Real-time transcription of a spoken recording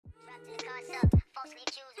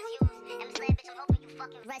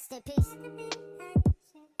Rest in peace.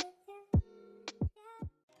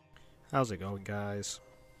 How's it going, guys?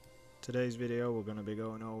 Today's video we're going to be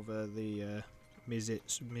going over the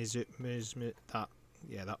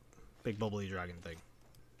that big bubbly dragon thing.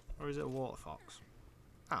 Or is it a water fox?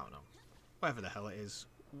 I don't know. Whatever the hell it is,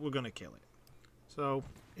 we're going to kill it. So,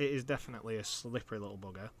 it is definitely a slippery little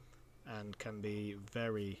bugger and can be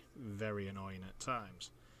very, very annoying at times.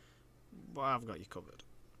 But I've got you covered.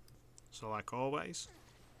 So like always,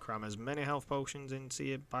 cram as many health potions into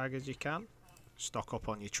your bag as you can. Stock up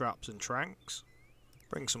on your traps and tranks.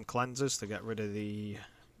 Bring some cleansers to get rid of the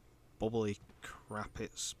bubbly crap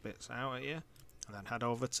it spits out at you. And then head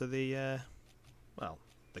over to the,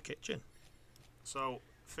 the kitchen. So,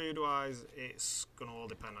 food-wise, it's going to all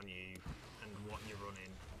depend on you and what you're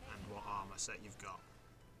running and what armour set you've got.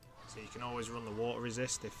 So you can always run the water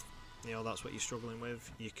resist if that's what you're struggling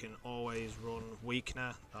with. You can always run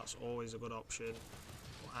weakener, that's always a good option.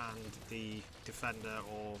 And the defender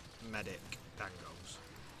or medic dangos.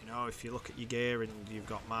 If you look at your gear and you've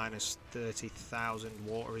got minus 30,000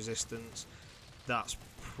 water resistance, that's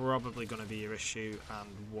probably going to be your issue and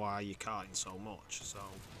why you're carting so much. So,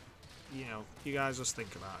 you guys just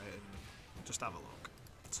think about it and just have a look.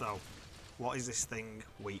 So, what is this thing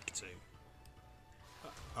weak to?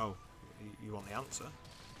 Oh, you want the answer?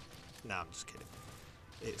 No, I'm just kidding.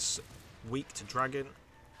 It's weak to dragon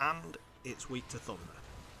and it's weak to thunder.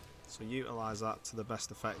 So utilise that to the best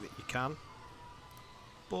effect that you can.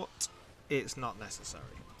 But it's not necessary.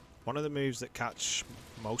 One of the moves that catch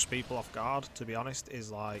most people off guard, to be honest,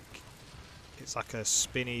 is it's like a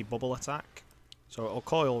spinny bubble attack. So it'll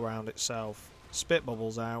coil around itself, spit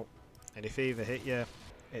bubbles out, and if it either hit you,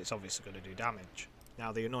 it's obviously going to do damage.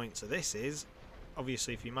 Now the annoyance of this is,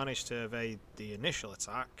 obviously if you manage to evade the initial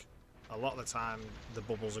attack, a lot of the time the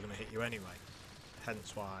bubbles are going to hit you anyway.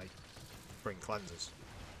 Hence why bring cleansers.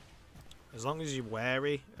 As long as you're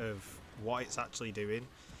wary of what it's actually doing,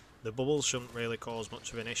 the bubbles shouldn't really cause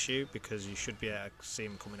much of an issue because you should be able to see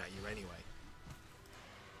them coming at you anyway.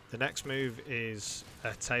 The next move is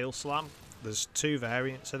a tail slam. There's two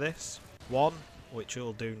variants of this. One, which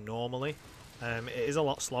you'll do normally. It is a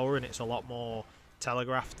lot slower and it's a lot more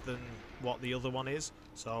telegraphed than what the other one is,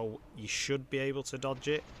 so you should be able to dodge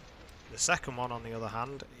it. The second one, on the other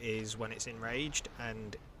hand, is when it's enraged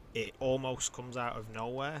and it almost comes out of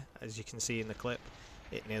nowhere. As you can see in the clip,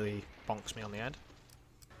 it nearly bonks me on the head.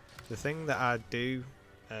 The thing that I do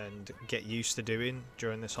and get used to doing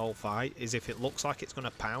during this whole fight is if it looks like it's going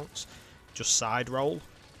to pounce, just side roll.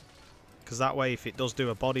 Because that way, if it does do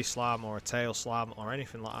a body slam or a tail slam or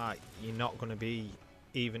anything like that, you're not going to be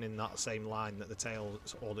even in that same line that the tail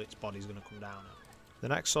or its body's going to come down at. The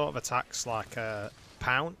next sort of attack's like a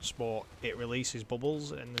pounce, but it releases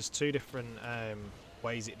bubbles, and there's two different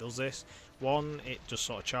ways it does this. One, it just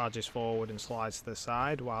sort of charges forward and slides to the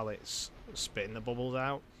side while it's spitting the bubbles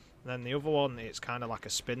out. And then the other one, it's kind of like a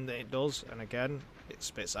spin that it does, and again, it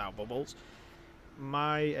spits out bubbles.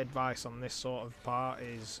 My advice on this sort of part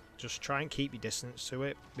is just try and keep your distance to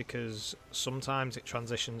it, because sometimes it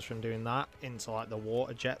transitions from doing that into like the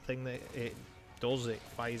water jet thing that it does. It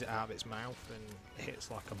fires it out of its mouth and hits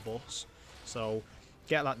like a bus. So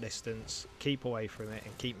get that distance, keep away from it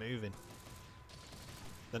and keep moving.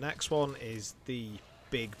 The next one is the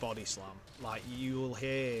big body slam. Like, you will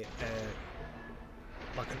hear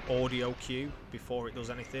like an audio cue before it does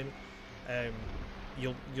anything.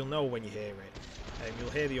 You'll know when you hear it.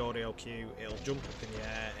 You'll hear the audio cue, it'll jump up in the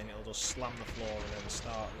air and it'll just slam the floor and then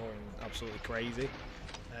start going absolutely crazy.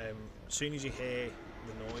 As soon as you hear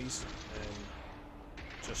the noise,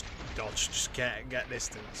 just dodge, just get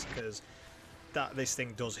distance, because this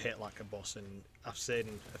thing does hit like a bus, and I've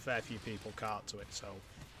seen a fair few people cart to it, so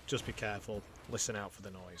just be careful, listen out for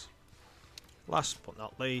the noise. Last but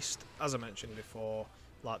not least, as I mentioned before,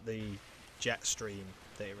 like the jet stream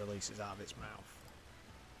that it releases out of its mouth.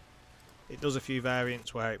 It does a few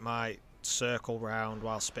variants where it might circle round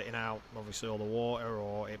while spitting out obviously all the water,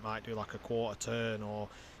 or it might do like a quarter turn or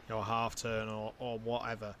a half turn or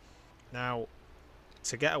whatever. Now,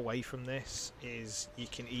 to get away from this is you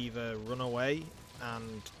can either run away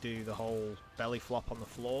and do the whole belly flop on the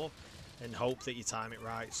floor and hope that you time it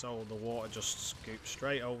right so the water just scoops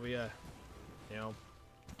straight over you,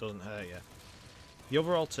 doesn't hurt you. The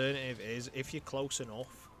other alternative is, if you're close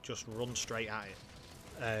enough, just run straight at it.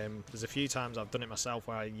 There's a few times I've done it myself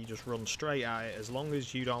where you just run straight at it. As long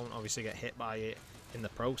as you don't obviously get hit by it in the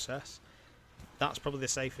process, that's probably the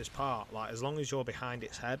safest part. Like, as long as you're behind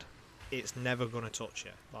its head, it's never going to touch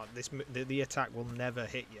you. Like, the attack will never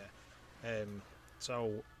hit you.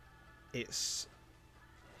 So it's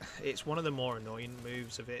one of the more annoying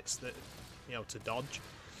moves of its that to dodge.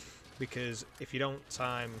 Because if you don't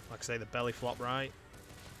time, like I say, the belly flop right,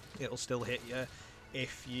 it'll still hit you.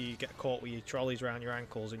 If you get caught with your trolleys around your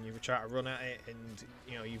ankles and you try to run at it and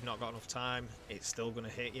you've not got enough time, it's still going to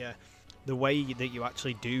hit you. The way that you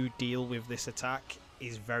actually do deal with this attack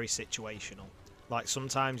is very situational. Like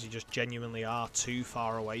sometimes you just genuinely are too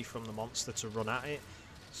far away from the monster to run at it,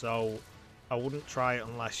 so I wouldn't try it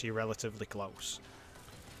unless you're relatively close.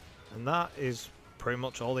 And that is pretty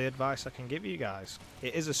much all the advice I can give you guys.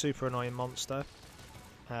 It is a super annoying monster,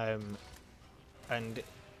 and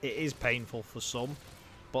it is painful for some,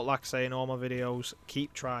 but like I say in all my videos,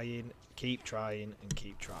 keep trying, and keep trying.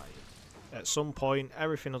 At some point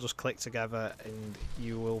everything will just click together and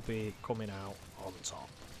you will be coming out on top.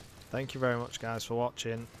 Thank you very much guys for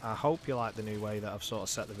watching. I hope you like the new way that I've sort of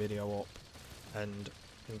set the video up, and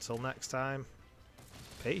until next time,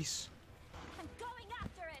 peace.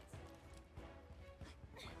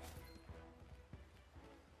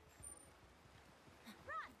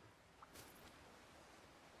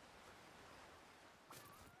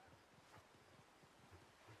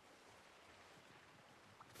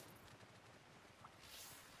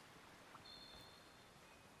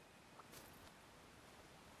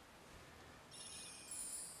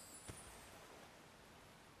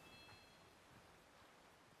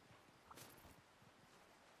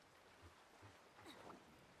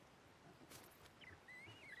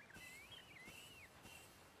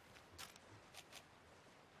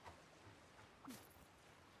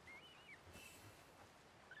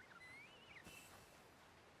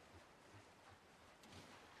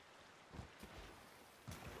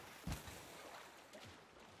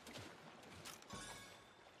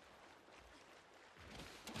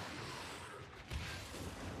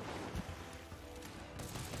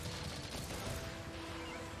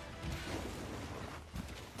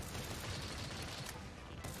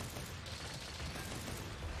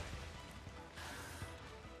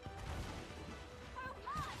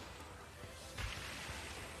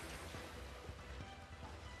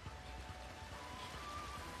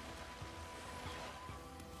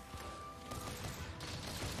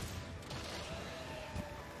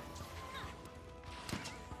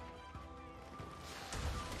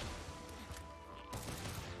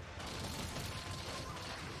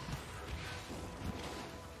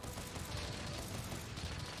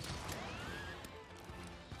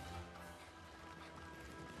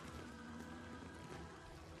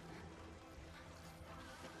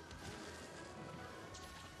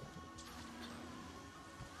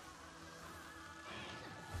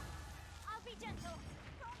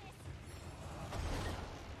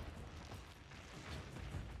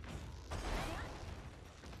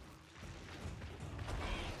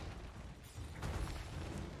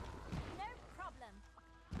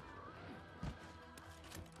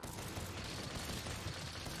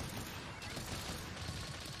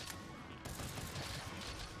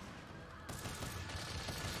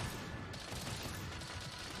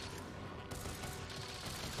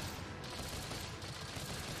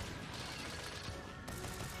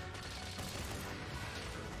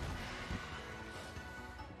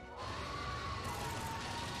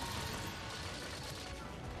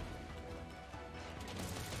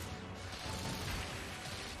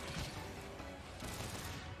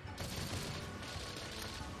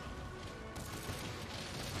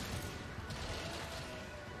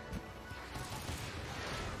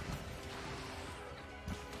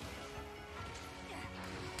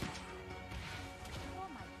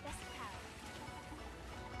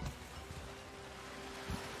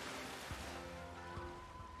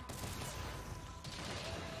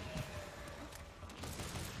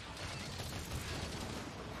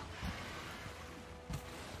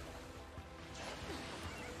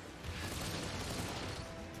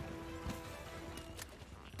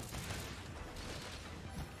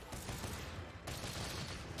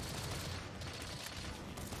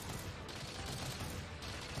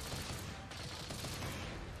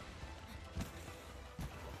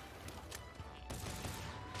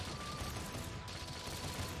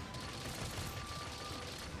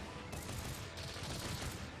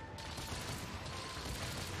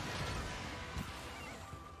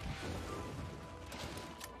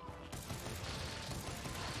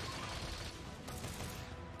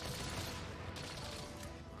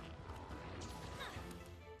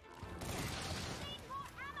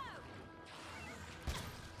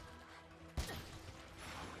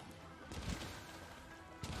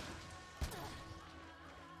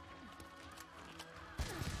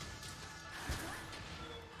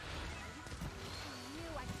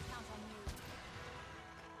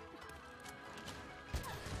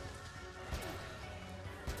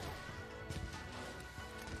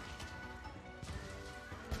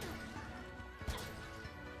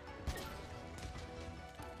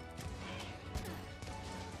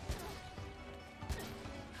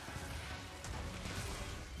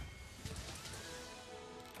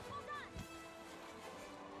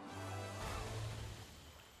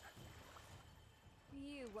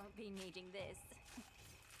 won't be needing this.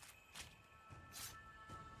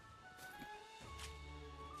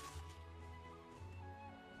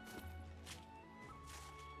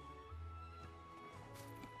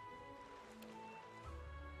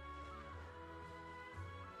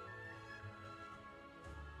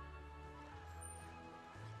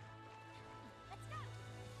 Let's go!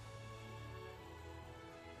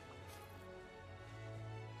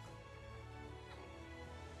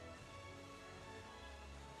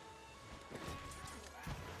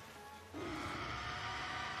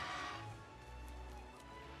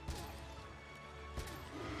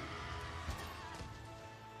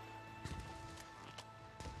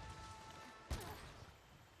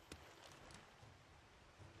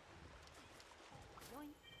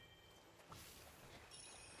 Yoink.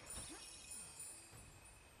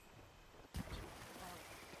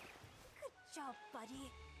 Good job,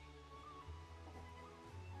 buddy.